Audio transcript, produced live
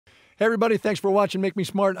Hey, everybody, thanks for watching Make Me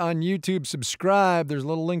Smart on YouTube. Subscribe. There's a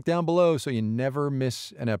little link down below so you never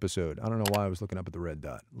miss an episode. I don't know why I was looking up at the red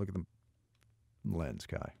dot. Look at the lens,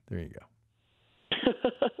 Kai. There you go.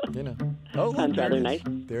 You know. Oh, look, Sounds rather nice.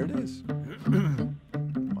 There it is.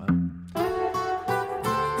 Wow.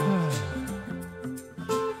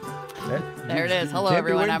 There it is. Hello,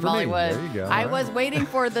 everyone. I'm Molly Wood. There you go. I was waiting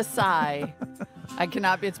for the sigh. I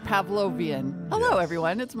cannot be. It's Pavlovian. Hello,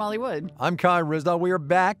 everyone. It's Molly Wood. I'm Kai Ryssdal. We are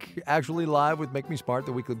back, actually live with Make Me Smart,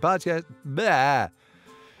 the weekly podcast. Blah.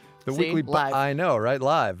 Live. I know, right?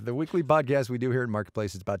 Live. The weekly podcast we do here at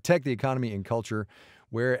Marketplace. It's about tech, the economy, and culture,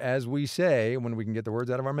 where, as we say, when we can get the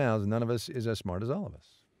words out of our mouths, none of us is as smart as all of us.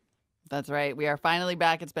 That's right. We are finally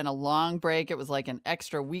back. It's been a long break. It was like an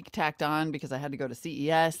extra week tacked on because I had to go to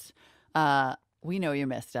CES. We know you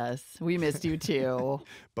missed us. We missed you too.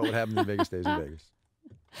 But what happens in Vegas stays in Vegas.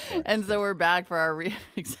 And so we're back for our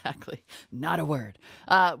exactly, not a word.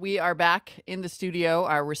 We are back in the studio,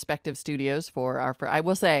 our respective studios for I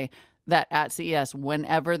will say that at CES,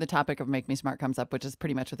 whenever the topic of Make Me Smart comes up, which is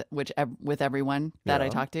pretty much with everyone that I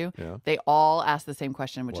talk to, they all ask the same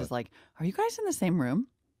question, which is like, are you guys in the same room?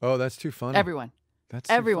 Oh, that's too funny. Everyone. That's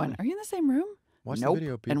everyone. Funny. Are you in the same room? Watch nope. the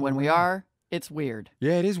video, people. And when we are, it's weird.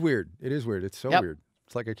 Yeah, it is weird. It is weird. It's so weird.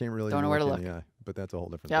 It's like I can't really don't know where to look in the eye, but that's a whole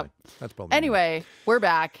different thing. That's probably anyway. We're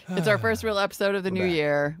back. It's our first real episode of the new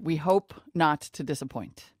year. We hope not to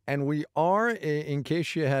disappoint. And we are, in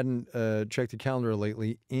case you hadn't checked the calendar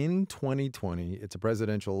lately, in 2020. It's a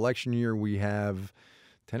presidential election year. We have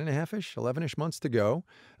 10.5-ish, 11-ish months to go.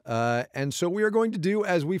 And so we are going to do,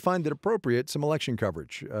 as we find it appropriate, some election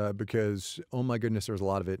coverage because, oh my goodness, there's a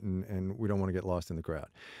lot of it, and we don't want to get lost in the crowd.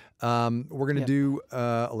 We're going to do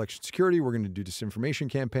election security. We're going to do disinformation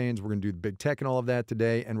campaigns. We're going to do the big tech and all of that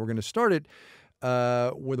today. And we're going to start it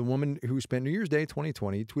with a woman who spent New Year's Day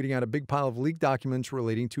 2020 tweeting out a big pile of leaked documents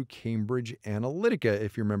relating to Cambridge Analytica,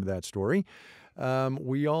 if you remember that story.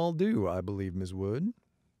 We all do, I believe, Ms. Wood.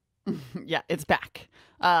 Yeah, it's back.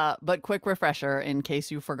 But quick refresher in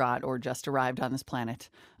case you forgot or just arrived on this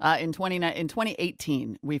planet. In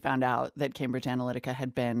 2018, we found out that Cambridge Analytica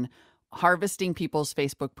had been harvesting people's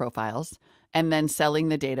Facebook profiles and then selling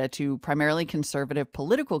the data to primarily conservative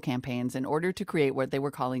political campaigns in order to create what they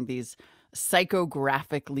were calling these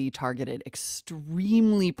psychographically targeted,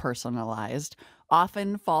 extremely personalized,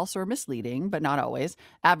 often false or misleading, but not always,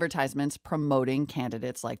 advertisements promoting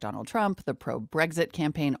candidates like Donald Trump, the pro-Brexit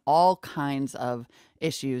campaign, all kinds of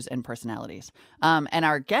issues and personalities. And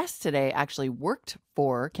our guest today actually worked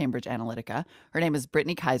for Cambridge Analytica. Her name is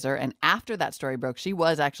Brittany Kaiser. And after that story broke, she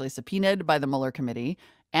was actually subpoenaed by the Mueller Committee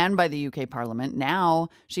and by the UK Parliament. Now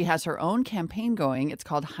she has her own campaign going. It's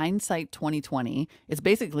called Hindsight 2020. It's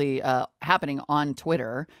basically happening on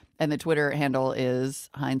Twitter. And the Twitter handle is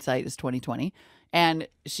Hindsight is 2020. And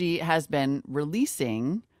she has been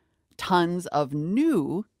releasing tons of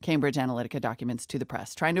new Cambridge Analytica documents to the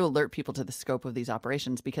press, trying to alert people to the scope of these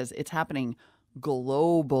operations because it's happening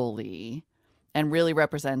globally and really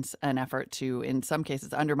represents an effort to, in some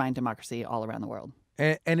cases, undermine democracy all around the world.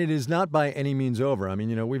 And it is not by any means over. I mean,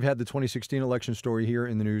 you know, we've had the 2016 election story here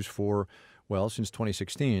in the news for, well, since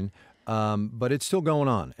 2016, but it's still going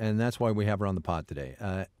on. And that's why we have her on the pod today.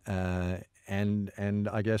 And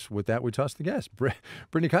I guess with that, we toss the guest.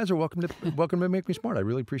 Brittany Kaiser, welcome to Make Me Smart. I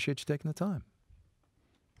really appreciate you taking the time.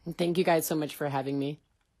 Thank you guys so much for having me.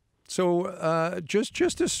 So just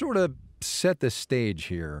to sort of set the stage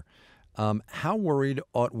here, how worried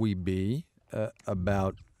ought we be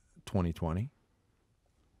about 2020?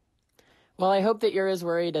 Well, I hope that you're as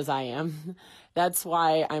worried as I am. That's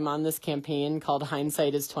why I'm on this campaign called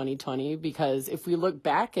Hindsight is 2020, because if we look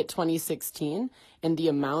back at 2016 and the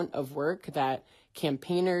amount of work that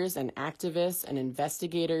campaigners and activists and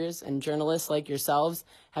investigators and journalists like yourselves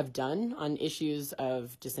have done on issues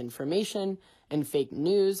of disinformation and fake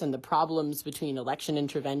news and the problems between election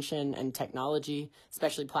intervention and technology,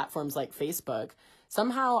 especially platforms like Facebook,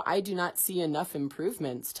 somehow I do not see enough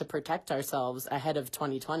improvements to protect ourselves ahead of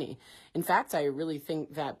 2020. In fact, I really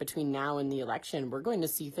think that between now and the election, we're going to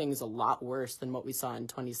see things a lot worse than what we saw in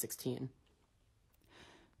 2016.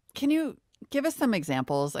 Can you give us some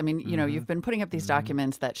examples? I mean, you know, you've been putting up these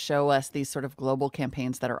documents that show us these sort of global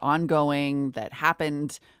campaigns that are ongoing, that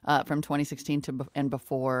happened from 2016 to and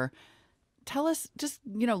before. Tell us, just,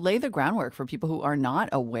 you know, lay the groundwork for people who are not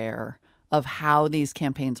aware of how these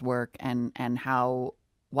campaigns work and how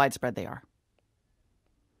widespread they are.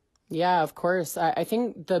 Yeah, of course. I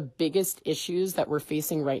think the biggest issues that we're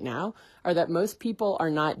facing right now are that most people are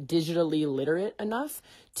not digitally literate enough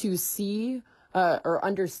to see or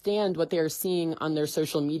understand what they are seeing on their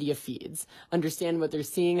social media feeds, understand what they're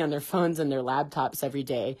seeing on their phones and their laptops every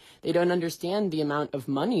day. They don't understand the amount of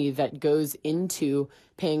money that goes into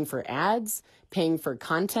paying for ads, paying for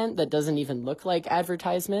content that doesn't even look like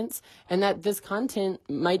advertisements, and that this content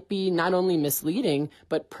might be not only misleading,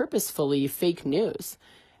 but purposefully fake news.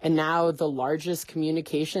 And now the largest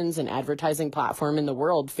communications and advertising platform in the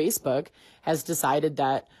world, Facebook, has decided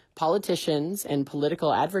that politicians and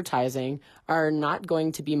political advertising are not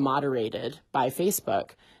going to be moderated by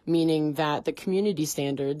Facebook, meaning that the community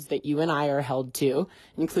standards that you and I are held to,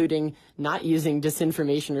 including not using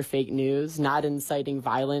disinformation or fake news, not inciting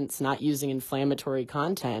violence, not using inflammatory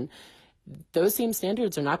content, those same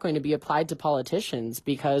standards are not going to be applied to politicians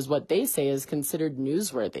because what they say is considered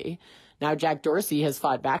newsworthy. Now, Jack Dorsey has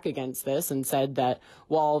fought back against this and said that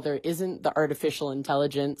while there isn't the artificial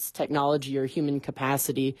intelligence, technology, or human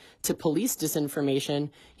capacity to police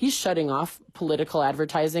disinformation, he's shutting off political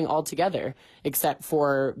advertising altogether, except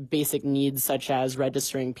for basic needs such as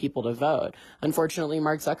registering people to vote. Unfortunately,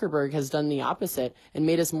 Mark Zuckerberg has done the opposite and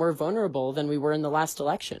made us more vulnerable than we were in the last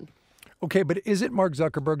election. Okay, but is it Mark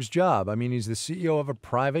Zuckerberg's job? I mean, he's the CEO of a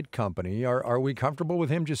private company. Are we comfortable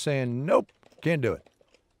with him just saying, nope, can't do it?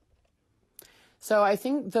 So I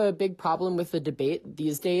think the big problem with the debate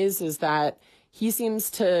these days is that he seems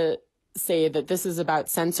to say that this is about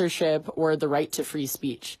censorship or the right to free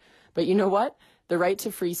speech. But you know what? The right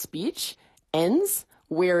to free speech ends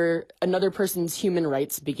where another person's human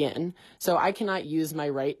rights begin. So I cannot use my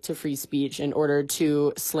right to free speech in order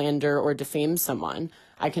to slander or defame someone.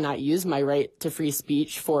 I cannot use my right to free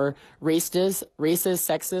speech for racist,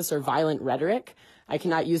 sexist, or violent rhetoric. I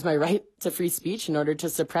cannot use my right to free speech in order to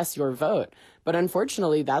suppress your vote. But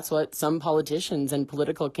unfortunately, that's what some politicians and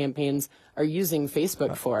political campaigns are using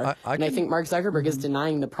Facebook for. I think Mark Zuckerberg is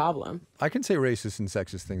denying the problem. I can say racist and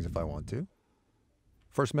sexist things if I want to.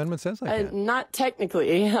 First Amendment says I can. Not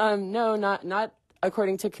technically. No, not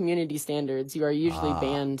according to community standards. You are usually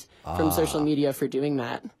banned from social media for doing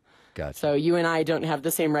that. Gotcha. So you and I don't have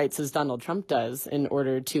the same rights as Donald Trump does in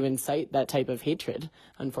order to incite that type of hatred,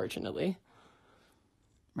 unfortunately.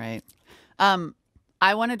 Right.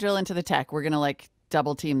 I want to drill into the tech. We're going to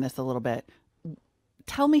double team this a little bit.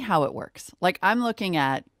 Tell me how it works. I'm looking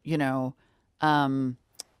at, one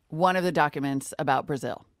of the documents about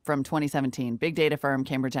Brazil from 2017, big data firm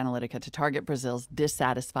Cambridge Analytica to target Brazil's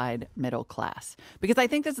dissatisfied middle class. Because I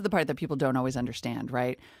think this is the part that people don't always understand,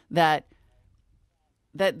 right? That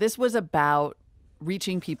this was about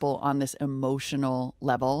reaching people on this emotional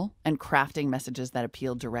level and crafting messages that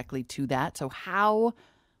appeal directly to that. So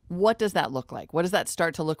what does that look like? What does that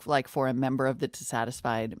start to look like for a member of the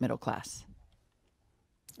dissatisfied middle class?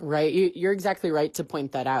 Right. You're exactly right to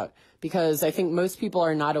point that out, because I think most people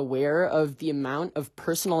are not aware of the amount of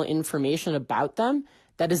personal information about them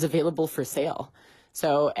that is available for sale.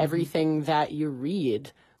 So everything that you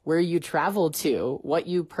read, where you travel to, what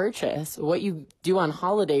you purchase, what you do on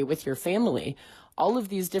holiday with your family, all of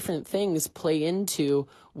these different things play into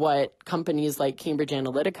what companies like Cambridge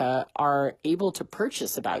Analytica are able to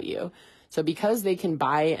purchase about you. So because they can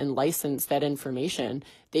buy and license that information,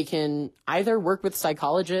 they can either work with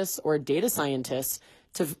psychologists or data scientists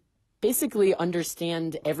to basically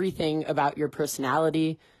understand everything about your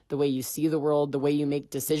personality, the way you see the world, the way you make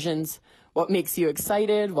decisions, what makes you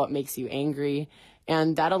excited, what makes you angry.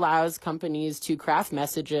 And that allows companies to craft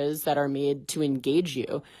messages that are made to engage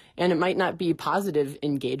you. And it might not be positive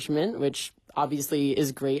engagement, which obviously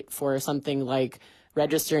is great for something like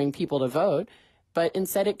registering people to vote, but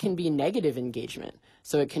instead it can be negative engagement.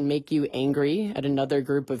 So it can make you angry at another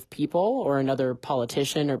group of people or another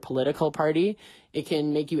politician or political party. It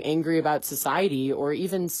can make you angry about society, or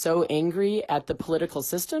even so angry at the political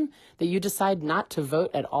system that you decide not to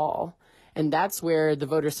vote at all. And that's where the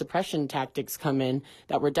voter suppression tactics come in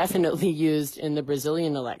that were definitely used in the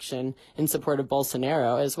Brazilian election in support of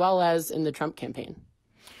Bolsonaro, as well as in the Trump campaign.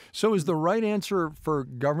 So is the right answer for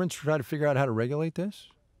governments to try to figure out how to regulate this?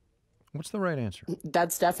 What's the right answer?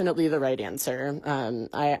 That's definitely the right answer.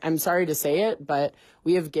 I'm sorry to say it, but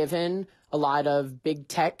we have given a lot of big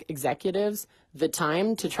tech executives the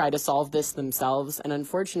time to try to solve this themselves. And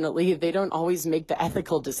unfortunately, they don't always make the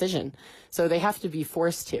ethical decision. So they have to be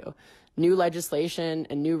forced to. New legislation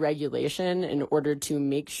and new regulation in order to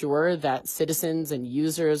make sure that citizens and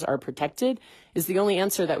users are protected is the only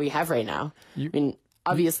answer that we have right now.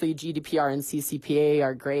 Obviously, GDPR and CCPA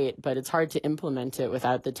are great, but it's hard to implement it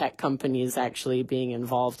without the tech companies actually being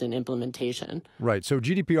involved in implementation. Right. So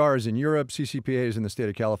GDPR is in Europe, CCPA is in the state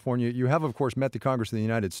of California. You have, of course, met the Congress of the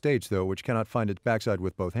United States, though, which cannot find its backside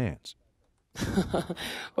with both hands.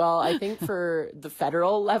 Well, I think for the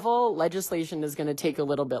federal level, legislation is going to take a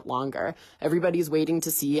little bit longer. Everybody's waiting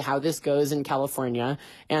to see how this goes in California.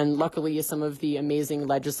 And luckily, some of the amazing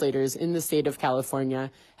legislators in the state of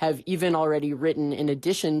California have even already written, in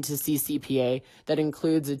addition to CCPA, that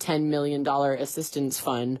includes a $10 million assistance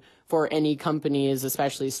fund for any companies,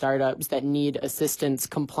 especially startups, that need assistance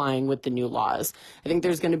complying with the new laws. I think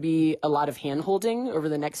there's going to be a lot of hand-holding over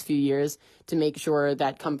the next few years to make sure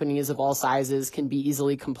that companies of all sizes can be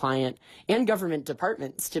easily compliant, and government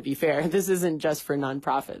departments, to be fair. This isn't just for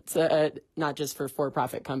nonprofits, not just for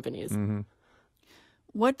for-profit companies. Mm-hmm.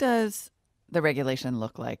 What does the regulation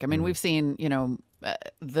look like? I mean, we've seen,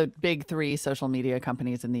 the big three social media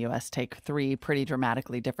companies in the U.S. take three pretty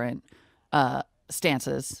dramatically different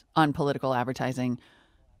stances on political advertising.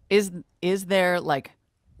 Is there like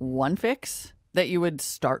one fix that you would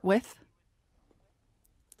start with?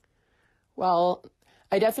 Well,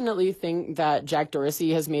 I definitely think that Jack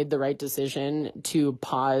Dorsey has made the right decision to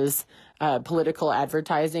pause political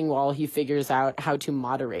advertising while he figures out how to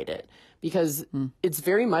moderate it, because it's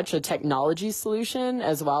very much a technology solution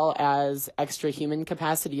as well as extra human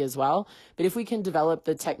capacity as well. But if we can develop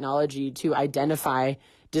the technology to identify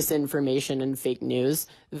disinformation and fake news,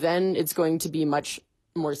 then it's going to be much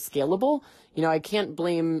more scalable. I can't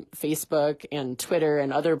blame Facebook and Twitter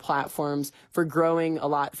and other platforms for growing a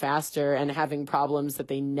lot faster and having problems that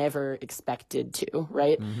they never expected to,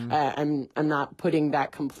 right? I'm not putting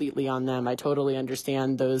that completely on them. I totally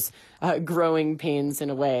understand those growing pains in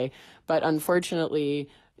a way. But unfortunately,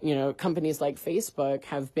 companies like Facebook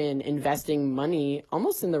have been investing money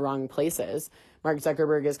almost in the wrong places. Mark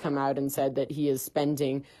Zuckerberg has come out and said that he is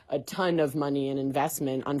spending a ton of money and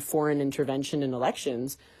investment on foreign intervention in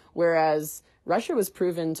elections, whereas Russia was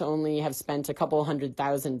proven to only have spent a couple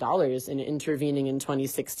 $100,000 in intervening in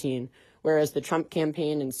 2016, whereas the Trump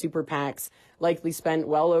campaign and super PACs likely spent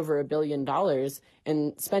well over $1 billion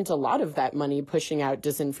and spent a lot of that money pushing out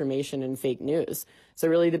disinformation and fake news. So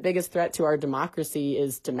really the biggest threat to our democracy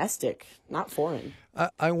is domestic, not foreign.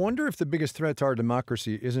 I wonder if the biggest threat to our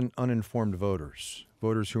democracy isn't uninformed voters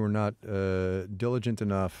who are not diligent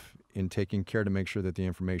enough in taking care to make sure that the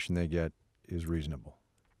information they get is reasonable.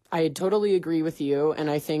 I totally agree with you. And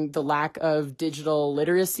I think the lack of digital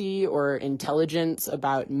literacy or intelligence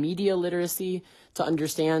about media literacy to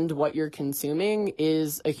understand what you're consuming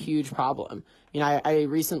is a huge problem. I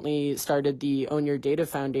recently started the Own Your Data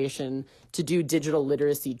Foundation to do digital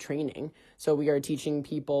literacy training. So we are teaching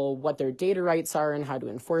people what their data rights are and how to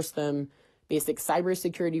enforce them, basic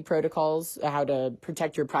cybersecurity protocols, how to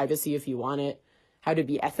protect your privacy if you want it, how to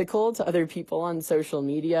be ethical to other people on social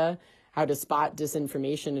media, how to spot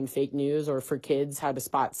disinformation and fake news, or for kids, how to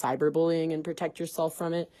spot cyberbullying and protect yourself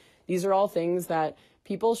from it. These are all things that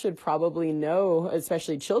people should probably know,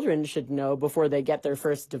 especially children should know before they get their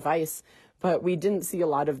first device. But we didn't see a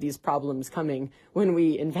lot of these problems coming when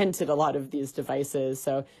we invented a lot of these devices.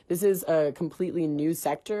 So this is a completely new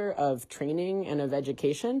sector of training and of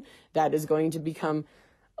education that is going to become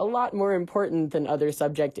a lot more important than other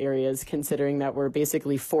subject areas, considering that we're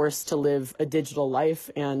basically forced to live a digital life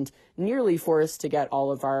and nearly forced to get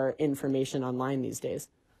all of our information online these days.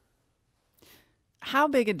 How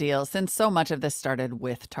big a deal, since so much of this started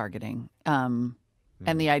with targeting,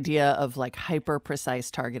 and the idea of like hyper precise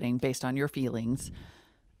targeting based on your feelings,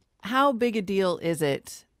 how big a deal is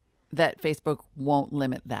it that Facebook won't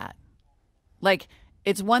limit that? Like,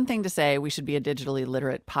 it's one thing to say we should be a digitally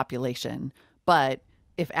literate population, but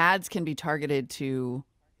if ads can be targeted to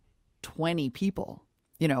 20 people,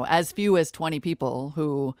 as few as 20 people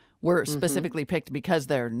who were specifically picked because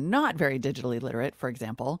they're not very digitally literate, for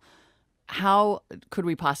example, how could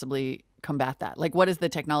we possibly combat that? Like, what is the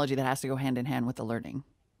technology that has to go hand in hand with the learning?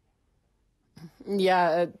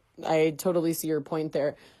 Yeah, I totally see your point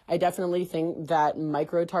there. I definitely think that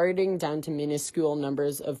micro-targeting down to minuscule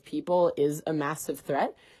numbers of people is a massive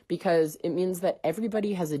threat, because it means that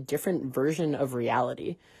everybody has a different version of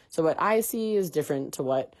reality. So what I see is different to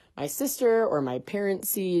what my sister or my parents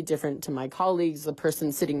see, different to my colleagues, the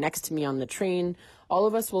person sitting next to me on the train. All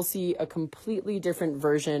of us will see a completely different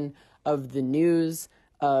version of the news,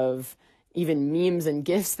 of even memes and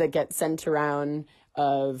GIFs that get sent around,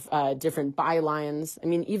 of different bylines. I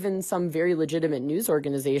mean, even some very legitimate news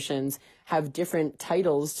organizations have different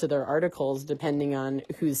titles to their articles depending on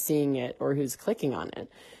who's seeing it or who's clicking on it.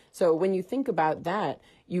 So when you think about that,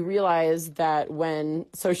 you realize that when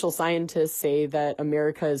social scientists say that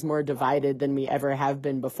America is more divided than we ever have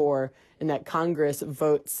been before, and that Congress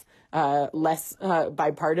votes less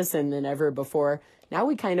bipartisan than ever before, now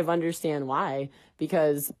we kind of understand why,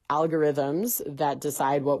 because algorithms that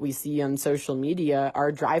decide what we see on social media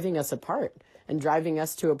are driving us apart and driving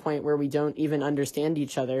us to a point where we don't even understand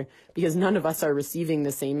each other because none of us are receiving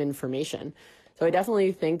the same information. So I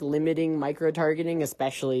definitely think limiting micro-targeting,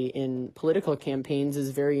 especially in political campaigns, is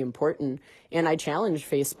very important. And I challenge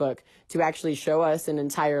Facebook to actually show us an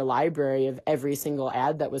entire library of every single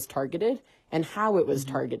ad that was targeted and how it was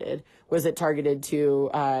targeted. Was it targeted to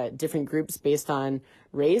different groups based on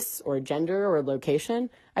race or gender or location?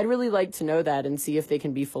 I'd really like to know that and see if they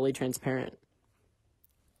can be fully transparent.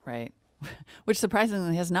 Right. Which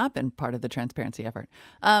surprisingly has not been part of the transparency effort.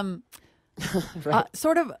 Right.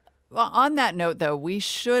 Sort of on that note, though, we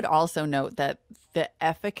should also note that the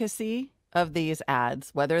efficacy of these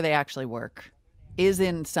ads, whether they actually work, is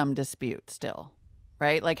in some dispute still,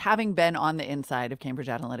 right? Like, having been on the inside of Cambridge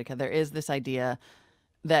Analytica, there is this idea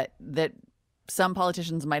that some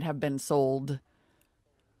politicians might have been sold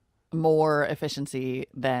more efficiency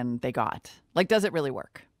than they got. Like, does it really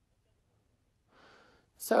work?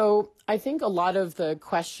 So I think a lot of the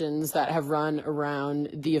questions that have run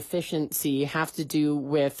around the efficiency have to do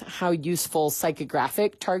with how useful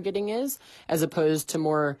psychographic targeting is, as opposed to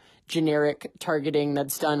more generic targeting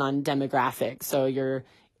that's done on demographics. So your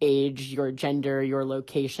age, your gender, your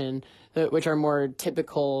location, which are more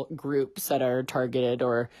typical groups that are targeted,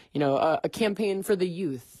 or, a campaign for the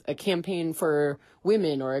youth, a campaign for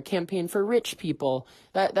women, or a campaign for rich people.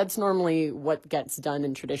 That's normally what gets done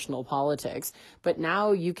in traditional politics. But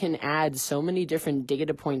now you can add so many different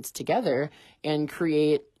data points together and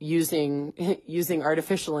create, using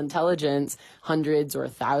artificial intelligence, hundreds or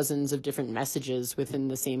thousands of different messages within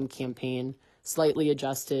the same campaign, slightly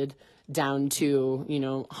adjusted down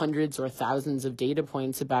to, hundreds or thousands of data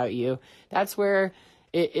points about you. That's where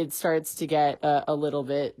it starts to get a little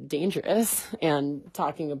bit dangerous. And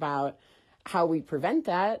talking about how we prevent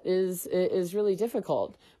that is really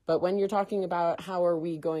difficult. But when you're talking about how are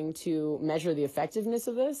we going to measure the effectiveness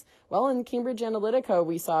of this, well, in Cambridge Analytica,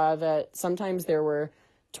 we saw that sometimes there were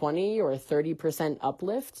 20 or 30%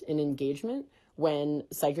 uplift in engagement when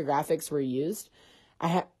psychographics were used.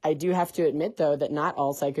 I do have to admit, though, that not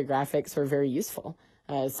all psychographics were very useful.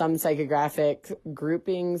 Some psychographic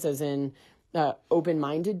groupings, as in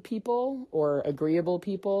open-minded people or agreeable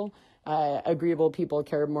people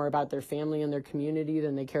care more about their family and their community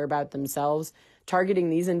than they care about themselves. Targeting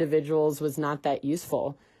these individuals was not that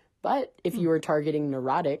useful. But if you were targeting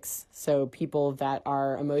neurotics, so people that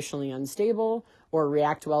are emotionally unstable or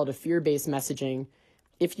react well to fear-based messaging,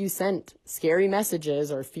 if you sent scary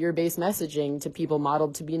messages or fear-based messaging to people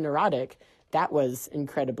modeled to be neurotic, that was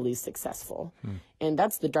incredibly successful. And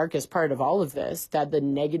that's the darkest part of all of this, that the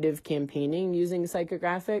negative campaigning using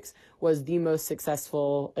psychographics was the most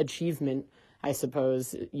successful achievement, I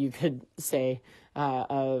suppose you could say,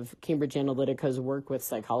 of Cambridge Analytica's work with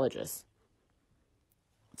psychologists.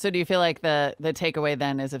 So do you feel like the takeaway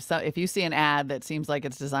then is if you see an ad that seems like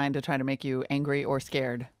it's designed to try to make you angry or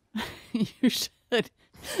scared,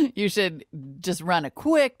 you should just run a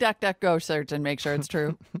quick DuckDuckGo search and make sure it's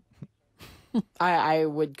true? I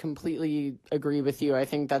would completely agree with you. I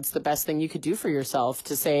think that's the best thing you could do for yourself,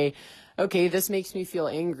 to say, okay, this makes me feel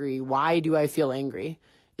angry. Why do I feel angry?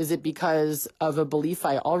 Is it because of a belief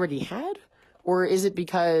I already had? Or is it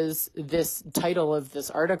because this title of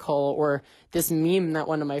this article or this meme that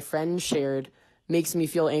one of my friends shared makes me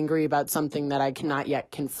feel angry about something that I cannot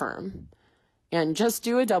yet confirm? And just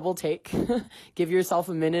do a double take, give yourself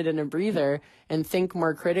a minute and a breather, and think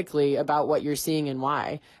more critically about what you're seeing and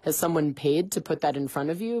why. Has someone paid to put that in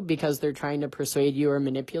front of you because they're trying to persuade you or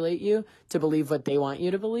manipulate you to believe what they want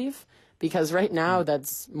you to believe? Because right now,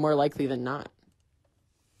 that's more likely than not.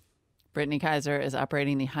 Brittany Kaiser is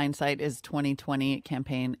operating the Hindsight is 2020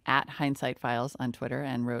 campaign at Hindsight Files on Twitter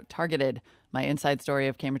and wrote Targeted, my inside story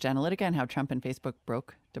of Cambridge Analytica and how Trump and Facebook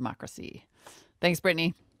broke democracy. Thanks,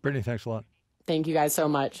 Brittany. Brittany, thanks a lot. Thank you guys so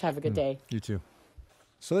much. Have a good day. You too.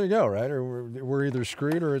 So there you go, right? Or we're either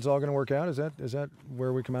screwed or it's all going to work out. Is that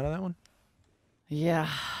where we come out of that one? Yeah,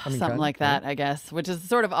 something like that, I guess. Which is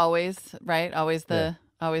sort of always right. Always the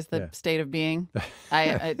state of being.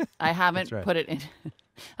 I haven't put it in.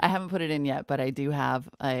 I haven't put it in yet, but I do have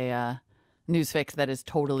a news fix that is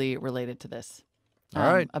totally related to this.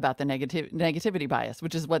 All right. About the negativity bias,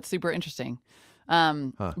 which is what's super interesting.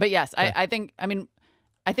 But yes, I think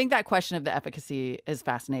that question of the efficacy is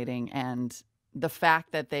fascinating, and the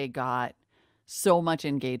fact that they got so much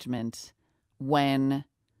engagement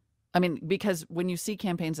because when you see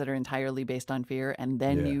campaigns that are entirely based on fear, and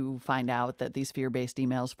then you find out that these fear-based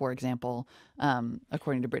emails, for example,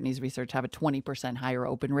 according to Brittany's research, have a 20% higher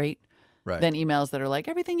open rate than emails that are like,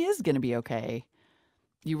 everything is going to be okay.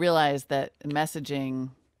 you realize that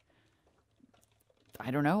messaging,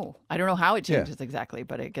 I don't know how it changes exactly,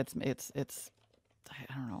 but it gets, it's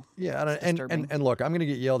I don't know. Yeah, and look, I'm going to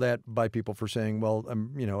get yelled at by people for saying, well,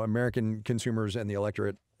 American consumers and the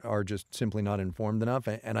electorate are just simply not informed enough,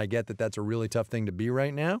 and I get that that's a really tough thing to be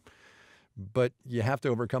right now, but you have to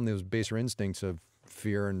overcome those baser instincts of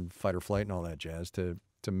fear and fight or flight and all that jazz to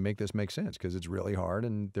make this make sense, because it's really hard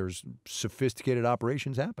and there's sophisticated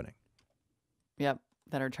operations happening. Yep,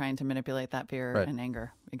 that are trying to manipulate that fear and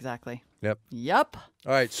anger. Exactly. Yep.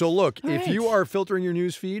 All right. So look, if right. you are filtering your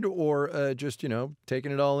news feed or just,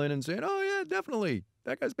 taking it all in and saying, oh, yeah, definitely,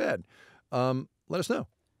 that guy's bad, let us know.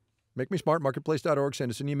 Make me smart, marketplace.org.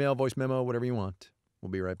 Send us an email, voice memo, whatever you want. We'll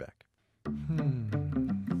be right back.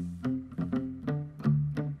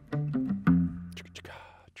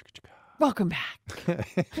 Welcome back.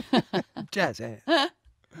 Jazz hands.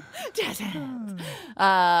 Jazz hands.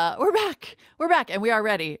 We're back, and we are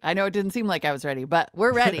ready. I know it didn't seem like I was ready, but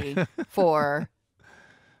we're ready for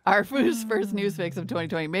our first news fix of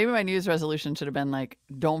 2020. Maybe my news resolution should have been like,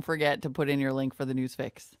 don't forget to put in your link for the news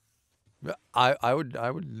fix. I would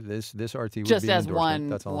this RT would just be as an one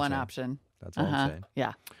That's all option. That's all I'm saying.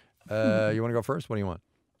 Yeah. You want to go first? What do you want?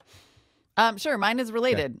 Sure. Mine is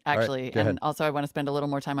related, actually. Right, and also, I want to spend a little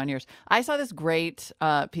more time on yours. I saw this great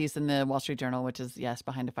piece in the Wall Street Journal, which is, yes,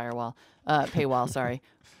 behind a paywall, sorry.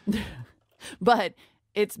 But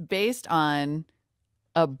it's based on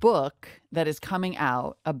a book that is coming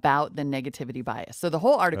out about the negativity bias. So the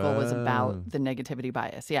whole article was about the negativity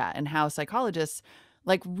bias, and how psychologists,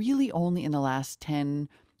 like really only in the last 10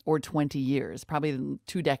 or 20 years, probably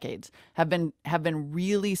 2 decades, have been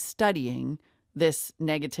really studying this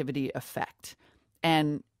negativity effect.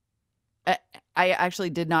 And I actually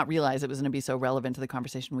did not realize it was going to be so relevant to the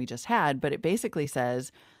conversation we just had, but it basically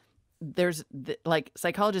says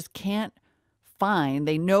psychologists can't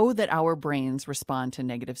they know that our brains respond to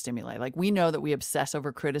negative stimuli. Like, we know that we obsess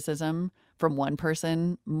over criticism from one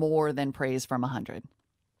person more than praise from 100.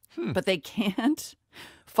 But they can't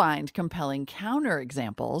find compelling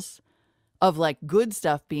counterexamples of like good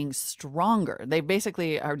stuff being stronger. They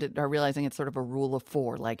basically are realizing it's sort of a rule of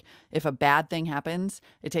 4. Like, if a bad thing happens,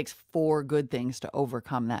 it takes 4 good things to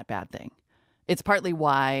overcome that bad thing. It's partly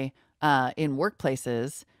why in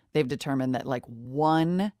workplaces, they've determined that like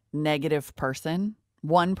one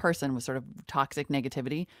person with sort of toxic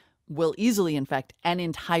negativity will easily infect an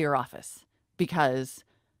entire office, because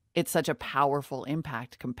it's such a powerful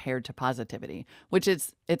impact compared to positivity, which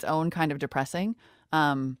is its own kind of depressing.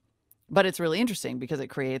 But it's really interesting because it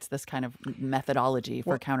creates this kind of methodology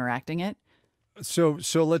for counteracting it. So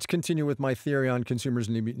let's continue with my theory on consumers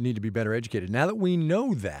need to be better educated. Now that we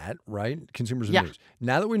know that, right? Consumers of news.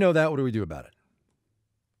 Now that we know that, what do we do about it?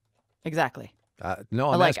 Exactly. No,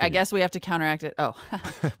 I'm I guess we have to counteract it. Oh,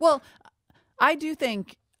 well, I do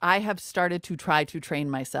think I have started to try to train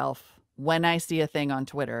myself when I see a thing on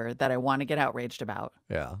Twitter that I want to get outraged about,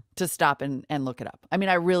 to stop and look it up. I mean,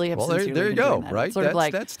 I really have sincerely there you been go, doing that. right? It's sort of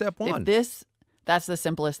like, that's step one. That's the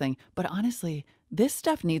simplest thing. But honestly, this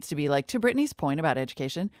stuff needs to be, like, to Brittany's point about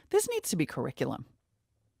education, this needs to be curriculum.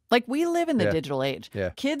 Like, we live in the digital age. Yeah.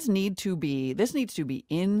 This needs to be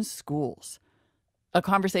in schools. A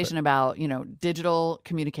conversation about, digital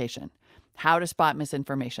communication, how to spot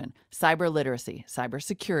misinformation, cyber literacy, cyber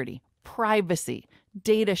security, privacy,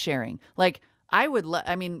 data sharing. Like,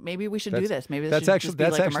 maybe we should do this. Maybe this should just be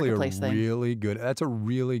like a marketplace thing. That's a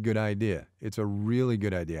really good idea. It's a really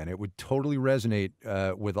good idea, and it would totally resonate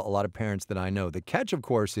with a lot of parents that I know. The catch, of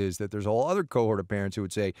course, is that there's a whole other cohort of parents who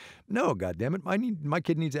would say, "No, goddammit, my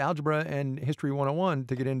kid needs algebra and history 101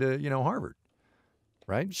 to get into Harvard."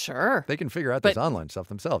 Right? Sure. They can figure out this online stuff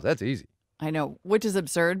themselves. That's easy. I know, which is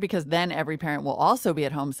absurd, because then every parent will also be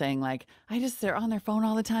at home saying, like, they're on their phone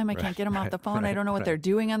all the time. I can't get them off the phone. I don't know what they're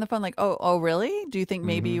doing on the phone. Like, oh, really? Do you think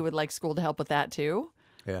maybe you would like school to help with that too?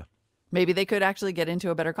 Yeah. Maybe they could actually get into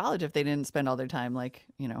a better college if they didn't spend all their time, like,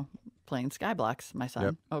 playing Skyblocks, my son.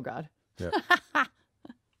 Yep. Oh, God. Yep.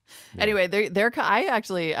 Anyway,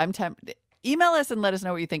 I'm tempted. Email us and let us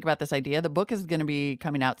know what you think about this idea. The book is going to be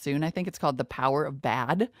coming out soon. I think it's called The Power of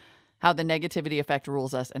Bad: How the Negativity Effect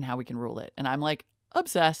Rules Us and How We Can Rule It. And I'm like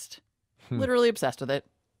obsessed, literally obsessed with it.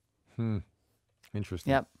 Interesting.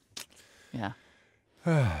 Yep. Yeah.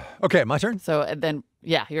 Okay, my turn. So then,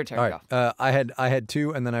 your turn. All right. Go. I had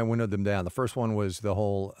 2, and then I winnowed them down. The first one was the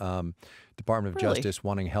whole Department of Justice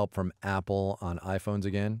wanting help from Apple on iPhones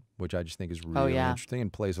again, which I just think is really interesting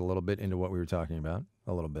and plays a little bit into what we were talking about.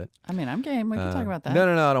 A little bit. I mean, I'm game. We can talk about that.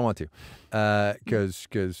 No, I don't want to,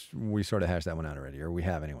 because we sort of hashed that one out already, or we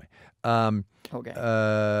have anyway. Okay.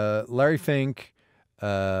 Larry Fink,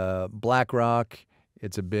 BlackRock,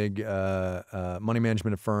 It's a big money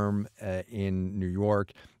management firm in New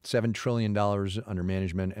York, $7 trillion under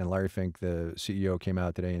management. And Larry Fink, the CEO, came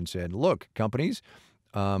out today and said, look, companies,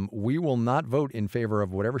 we will not vote in favor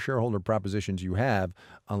of whatever shareholder propositions you have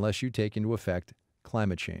unless you take into effect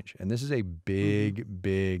climate change. And this is a big,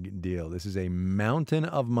 big deal. This is a mountain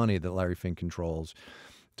of money that Larry Fink controls,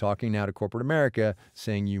 talking now to corporate America,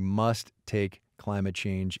 saying you must take climate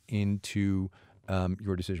change into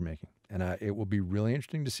your decision making. And it will be really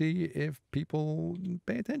interesting to see if people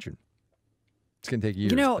pay attention. It's going to take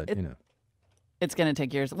years. It's going to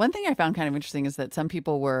take years. One thing I found kind of interesting is that some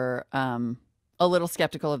people were a little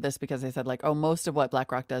skeptical of this because they said, like, oh, most of what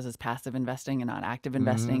BlackRock does is passive investing and not active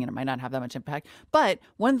investing, and it might not have that much impact. But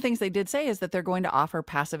one of the things they did say is that they're going to offer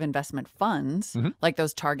passive investment funds, like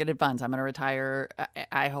those targeted funds. I'm going to retire,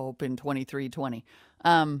 I hope, in 2320.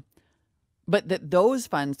 But that those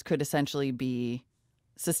funds could essentially be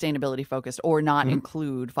sustainability focused or not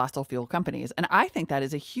include fossil fuel companies. And I think that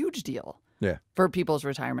is a huge deal for people's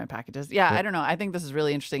retirement packages. I don't know. I think this is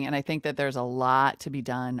really interesting. And I think that there's a lot to be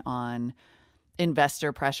done on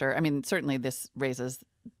investor pressure. I mean, certainly this raises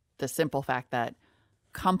the simple fact that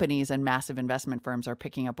companies and massive investment firms are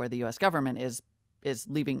picking up where the U.S. government is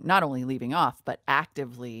leaving, not only leaving off, but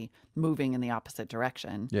actively moving in the opposite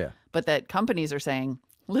direction. But that companies are saying,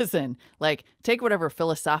 listen, like, take whatever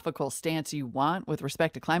philosophical stance you want with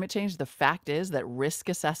respect to climate change. The fact is that risk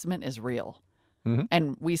assessment is real.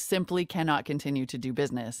 And we simply cannot continue to do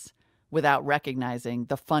business without recognizing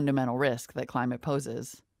the fundamental risk that climate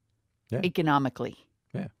poses economically.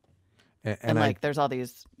 And like, there's all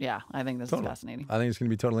these, I think this is fascinating. I think it's going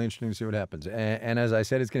to be totally interesting to see what happens. And as I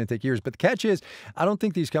said, it's going to take years. But the catch is, I don't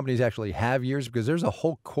think these companies actually have years, because there's a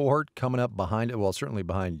whole cohort coming up behind it. Well, certainly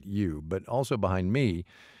behind you, but also behind me,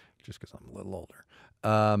 just because I'm a little older.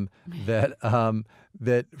 That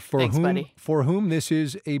for whom this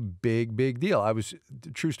is a big, big deal.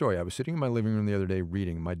 True story. I was sitting in my living room the other day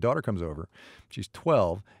reading. My daughter comes over. She's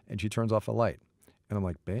 12, and she turns off the light. And I'm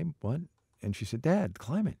like, babe, what? And she said, Dad,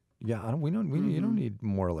 climate. Yeah, you don't need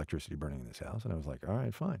more electricity burning in this house. And I was like, all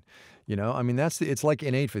right, fine. I mean, it's like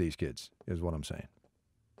innate for these kids, is what I'm saying.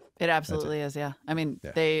 It absolutely is. Yeah. I mean,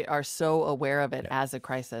 they are so aware of it as a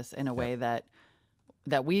crisis in a way that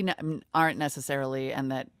we aren't necessarily,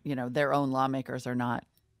 and that, their own lawmakers are not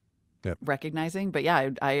recognizing. But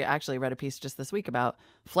I actually read a piece just this week about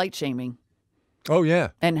flight shaming. Oh, yeah.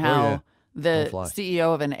 And how the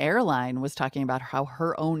CEO of an airline was talking about how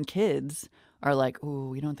her own kids are like, ooh,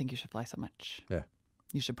 we don't think you should fly so much. Yeah.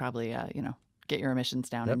 You should probably, get your emissions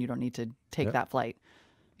down, and you don't need to take that flight.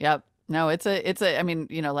 Yep. No, I mean,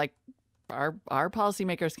 like, our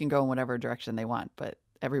policymakers can go in whatever direction they want, but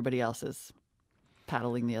everybody else is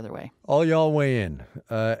paddling the other way. All y'all weigh in.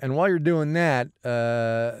 And while you're doing that,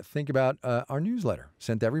 think about our newsletter.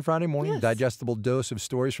 Sent every Friday morning, digestible dose of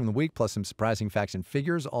stories from the week, plus some surprising facts and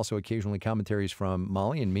figures. Also occasionally commentaries from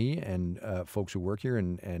Molly and me and folks who work here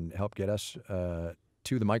and help get us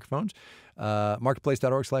to the microphones.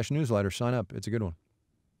 Marketplace.org/newsletter. Sign up. It's a good one.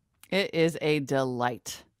 It is a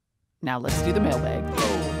delight. Now let's do the mailbag.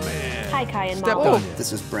 Hi, Kai and Molly.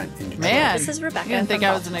 This is Brent in Detroit. Man, this is Rebecca. I didn't think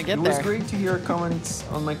I was going to get It there. was great to hear comments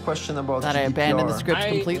on my question about Thought I abandoned the script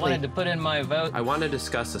completely. I wanted to put in my vote. I want to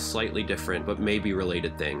discuss a slightly different but maybe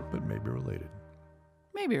related thing.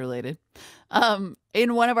 Maybe related.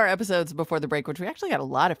 In one of our episodes before the break, which we actually got a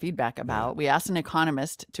lot of feedback about, we asked an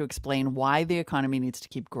economist to explain why the economy needs to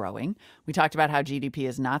keep growing. We talked about how GDP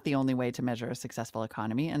is not the only way to measure a successful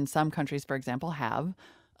economy, and some countries, for example, have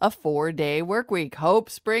a 4-day work week. Hope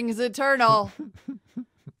springs eternal.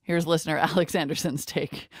 Here's listener Alex Anderson's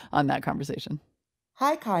take on that conversation.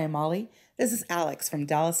 Hi, Kai and Molly. This is Alex from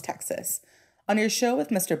Dallas, Texas. On your show with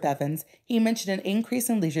Mr. Bevins, he mentioned an increase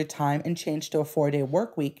in leisure time and change to a 4-day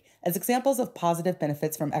work week as examples of positive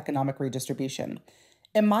benefits from economic redistribution.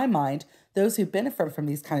 In my mind, those who benefit from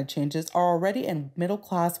these kind of changes are already in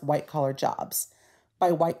middle-class white-collar jobs.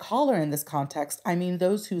 By white-collar in this context, I mean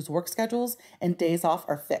those whose work schedules and days off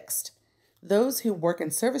are fixed. Those who work in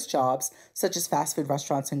service jobs, such as fast food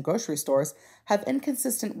restaurants and grocery stores, have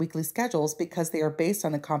inconsistent weekly schedules because they are based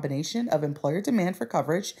on a combination of employer demand for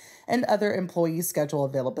coverage and other employee schedule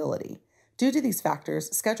availability. Due to these factors,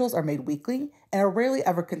 schedules are made weekly and are rarely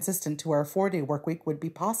ever consistent to where a 4-day workweek would be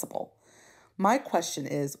possible. My question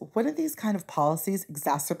is, wouldn't these kind of policies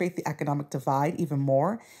exacerbate the economic divide even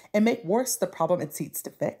more and make worse the problem it seeks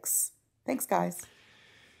to fix? Thanks, guys.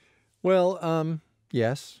 Well,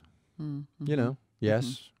 yes.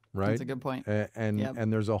 Yes, right? That's a good point.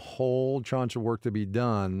 And there's a whole bunch of work to be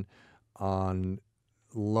done on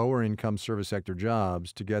lower income service sector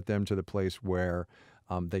jobs to get them to the place where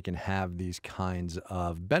they can have these kinds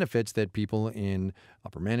of benefits that people in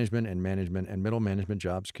upper management and middle management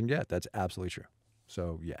jobs can get. That's absolutely true.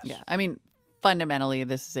 So, yes. Yeah. I mean, fundamentally,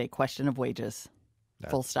 this is a question of wages.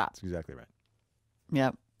 Full stop. That's exactly right.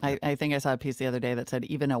 Yep. I think I saw a piece the other day that said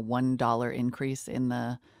even a $1 increase in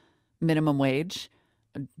the minimum wage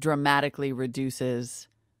dramatically reduces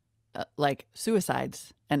like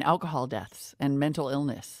suicides and alcohol deaths and mental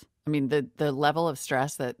illness. I mean, the level of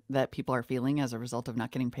stress that people are feeling as a result of not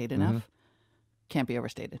getting paid enough can't be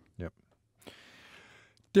overstated. Yep.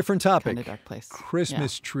 Different topic. Kind of dark place.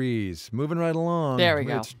 Christmas trees. Moving right along. There we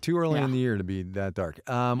go. It's too early in the year to be that dark.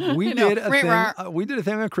 We know. did a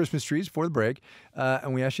thing on Christmas trees before the break,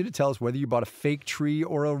 and we asked you to tell us whether you bought a fake tree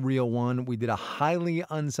or a real one. We did a highly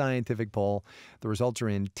unscientific poll. The results are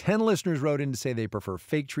in. 10 listeners wrote in to say they prefer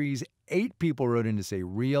fake trees. 8 people wrote in to say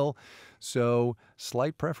real. So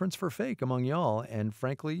slight preference for fake among y'all. And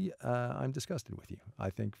frankly, I'm disgusted with you. I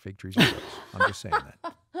think fake trees are gross. I'm just saying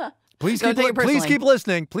that. Please keep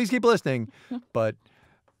listening. Please keep listening. But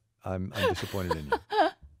I'm disappointed in you.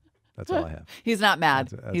 That's all I have. He's not mad.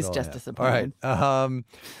 That's He's all just I have. disappointed. All right.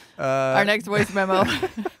 Our next voice memo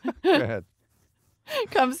Go ahead.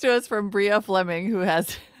 comes to us from Bria Fleming, who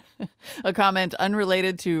has a comment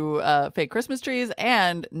unrelated to fake Christmas trees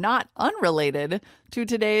and not unrelated to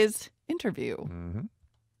today's interview. Mm-hmm.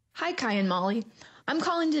 Hi, Kai and Molly. I'm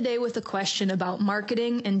calling today with a question about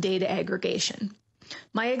marketing and data aggregation.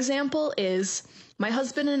 My example is my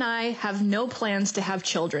husband and I have no plans to have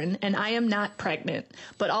children, and I am not pregnant.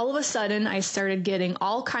 But all of a sudden, I started getting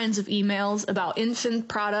all kinds of emails about infant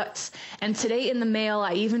products, and today in the mail,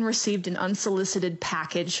 I even received an unsolicited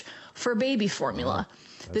package for baby formula.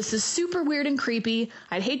 This is super weird and creepy.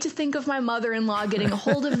 I'd hate to think of my mother-in-law getting a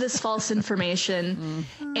hold of this false information.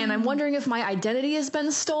 And I'm wondering if my identity has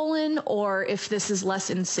been stolen or if this is less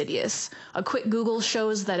insidious. A quick Google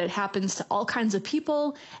shows that it happens to all kinds of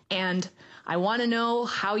people, and I want to know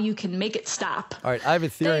how you can make it stop. All right, I have a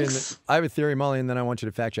theory. Thanks. Molly, and then I want you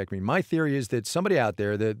to fact check me. My theory is that somebody out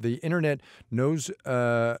there, the internet knows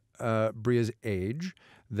Bria's age.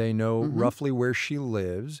 They know roughly where she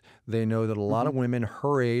lives. They know that a lot of women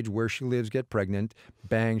her age, where she lives, get pregnant.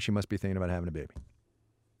 Bang, she must be thinking about having a baby.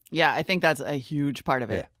 Yeah, I think that's a huge part of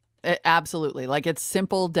it. Absolutely. Like, it's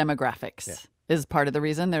simple demographics is part of the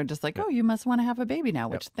reason. They're just like, oh, you must want to have a baby now,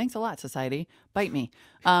 which thanks a lot, society. Bite me.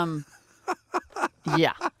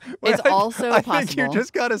 Yeah. It's also possible. I think you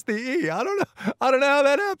just got us the E. I don't know how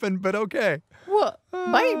that happened, but okay. Well,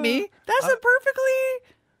 bite me? That's a perfectly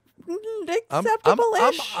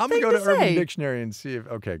acceptable-ish I'm thing going to go to say. Urban Dictionary and see if,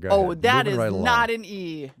 okay, go Oh, ahead. that Moving is right along. not an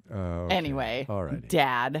E. Okay. Anyway, All righty.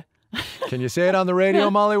 Dad. Can you say it on the radio,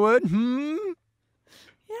 Molly Wood?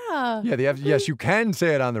 Yeah. Yeah, yes, you can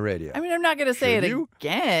say it on the radio. I mean, I'm not going to say Should it you?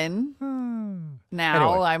 again.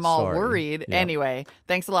 Now Anyway, I'm all sorry. worried. Yeah. Anyway,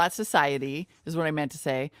 thanks a lot, society, is what I meant to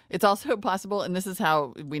say. It's also possible, and this is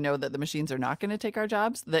how we know that the machines are not going to take our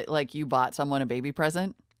jobs, that like you bought someone a baby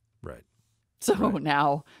present. Right. So Right.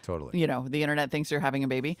 now, Totally. you know, the internet thinks you're having a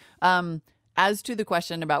baby. As to the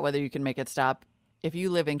question about whether you can make it stop, if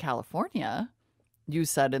you live in California, you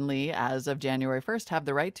suddenly, as of January 1st, have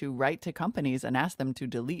the right to write to companies and ask them to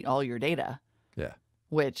delete all your data. Yeah.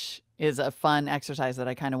 Which is a fun exercise that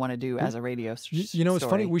I kind of want to do as a radio You know, it's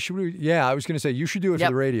funny. We should. I was going to say you should do it for Yep.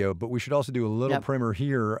 the radio, but we should also do a little Yep. primer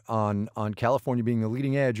here on California being the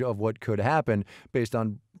leading edge of what could happen based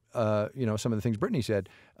on some of the things Brittany said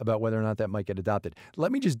about whether or not that might get adopted.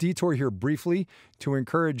 Let me just detour here briefly to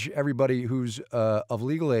encourage everybody who's of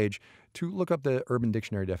legal age to look up the Urban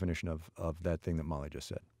Dictionary definition of that thing that Molly just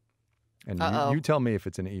said. And you tell me if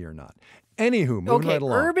it's an E or not. Anywho, moving right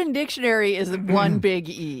along. Urban Dictionary is one big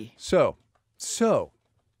E. So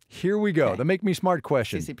here we go. Okay. The Make Me Smart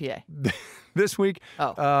question. CCPA. This week,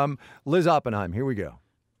 Liz Oppenheim. Here we go.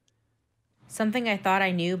 Something I thought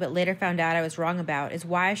I knew but later found out I was wrong about is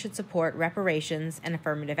why I should support reparations and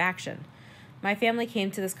affirmative action. My family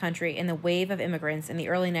came to this country in the wave of immigrants in the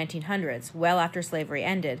early 1900s, well after slavery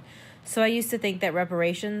ended, so I used to think that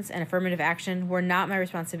reparations and affirmative action were not my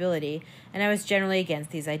responsibility, and I was generally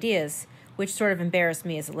against these ideas, which sort of embarrassed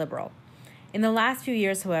me as a liberal. In the last few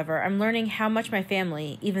years, however, I'm learning how much my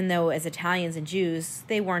family, even though as Italians and Jews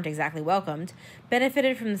they weren't exactly welcomed,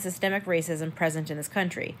 benefited from the systemic racism present in this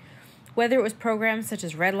country. Whether it was programs such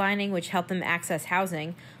as redlining, which helped them access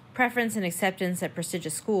housing, preference and acceptance at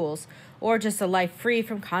prestigious schools, or just a life free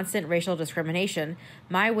from constant racial discrimination,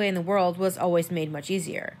 my way in the world was always made much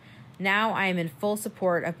easier. Now I am in full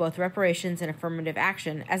support of both reparations and affirmative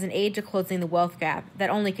action as an aid to closing the wealth gap that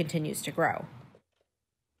only continues to grow.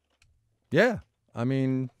 Yeah. I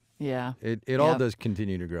mean, Yeah. it all does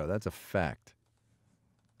continue to grow. That's a fact.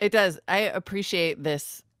 It does. I appreciate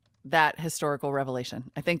that historical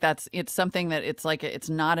revelation. I think it's something that it's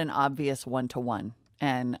not an obvious one-to-one.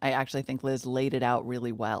 And I actually think Liz laid it out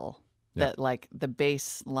really well. Yeah. That like the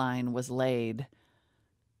baseline was laid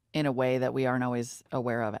in a way that we aren't always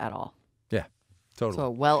aware of at all. Yeah, totally. So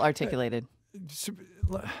well articulated.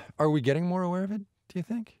 Are we getting more aware of it, do you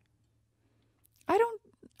think?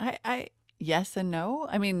 I yes and no.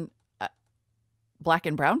 I mean, Black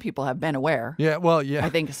and brown people have been aware. Yeah, well, yeah. I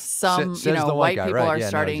think some, the white guy, people right? are Yeah,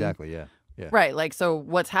 starting. No, exactly, yeah. Yeah. Right. Like, so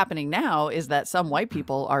what's happening now is that some white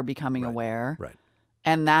people are becoming aware. Right.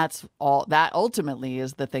 And that's all that ultimately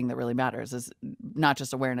is the thing that really matters, is not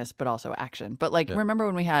just awareness, but also action. But like, remember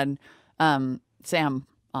when we had Sam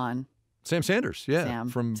on? Sam Sanders, yeah. Sam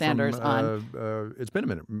from Sanders on. It's been a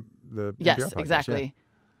minute. The yes, NPR podcast, exactly. Yeah.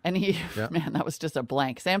 And man, that was just a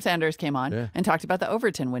blank. Sam Sanders came on and talked about the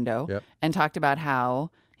Overton window and talked about how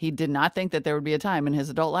he did not think that there would be a time in his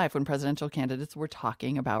adult life when presidential candidates were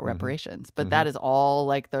talking about reparations. But that is all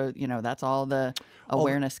like that's all the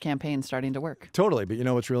awareness campaign starting to work. Totally. But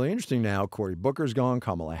what's really interesting now, Cory Booker's gone,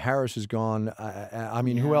 Kamala Harris is gone. I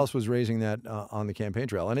mean, who else was raising that on the campaign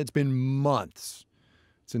trail? And it's been months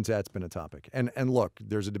since that's been a topic. And look,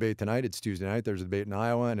 there's a debate tonight. It's Tuesday night. There's a debate in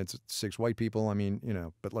Iowa, and it's 6 white people. I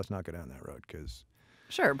mean, but let's not go down that road because.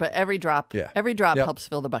 Sure, but every drop helps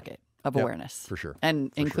fill the bucket of awareness. For sure.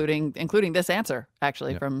 And including this answer,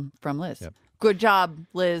 actually, from Liz. Yep. Good job,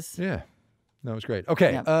 Liz. Yeah. That was great.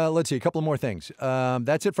 Okay, let's see. A couple of more things.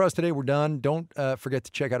 That's it for us today. We're done. Don't forget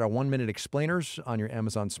to check out our 1-minute explainers on your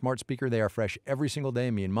Amazon smart speaker. They are fresh every single day.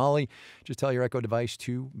 Me and Molly. Just tell your Echo device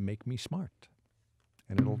to make me smart.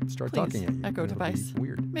 And it'll start talking at you. Echo device.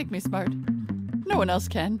 Weird. Make me smart. No one else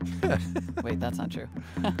can. Wait, that's not true.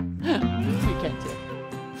 We can too.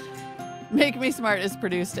 Make Me Smart is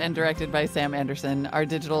produced and directed by Sam Anderson. Our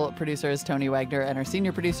digital producer is Tony Wagner, and our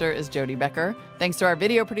senior producer is Jody Becker. Thanks to our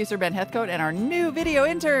video producer, Ben Heathcote, and our new video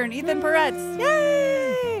intern, Ethan Peretz.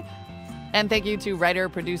 Yay! And thank you to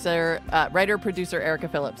writer-producer Erica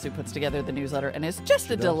Phillips, who puts together the newsletter and is just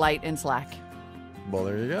a delight in Slack. Well,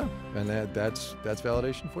 there you go. And that's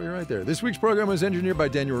validation for you right there. This week's program was engineered by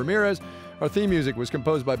Daniel Ramirez. Our theme music was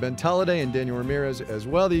composed by Ben Tolliday and Daniel Ramirez as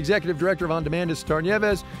well. The executive director of On Demand is Star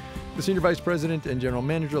Nieves. The senior vice president and general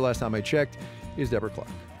manager, last time I checked, is Deborah Clark.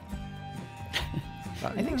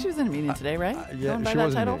 I think she was in a meeting today, right? Yeah, Going by she that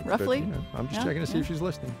was title, in a meeting, roughly. But, I'm just checking to see if she's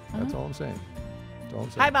listening. That's all I'm saying.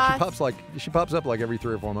 Hi, boss. She pops up like every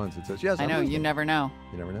 3 or 4 months and says, yes, I know. You never know.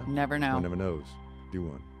 You never know? Never know. One never knows. Do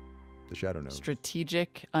one. The shadow knows.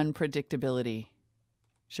 Strategic unpredictability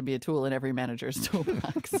should be a tool in every manager's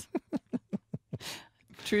toolbox.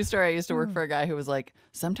 True story. I used to work for a guy who was like,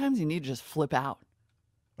 sometimes you need to just flip out.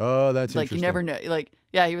 Oh, that's like interesting. You never know. Like,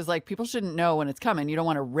 yeah, he was like, people shouldn't know when it's coming. You don't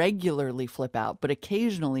want to regularly flip out, but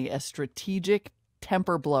occasionally a strategic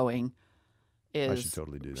temper blowing is I should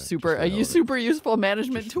totally do that. super useful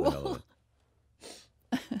management tool.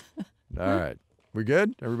 All right. We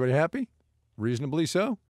good? Everybody happy? Reasonably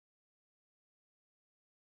so?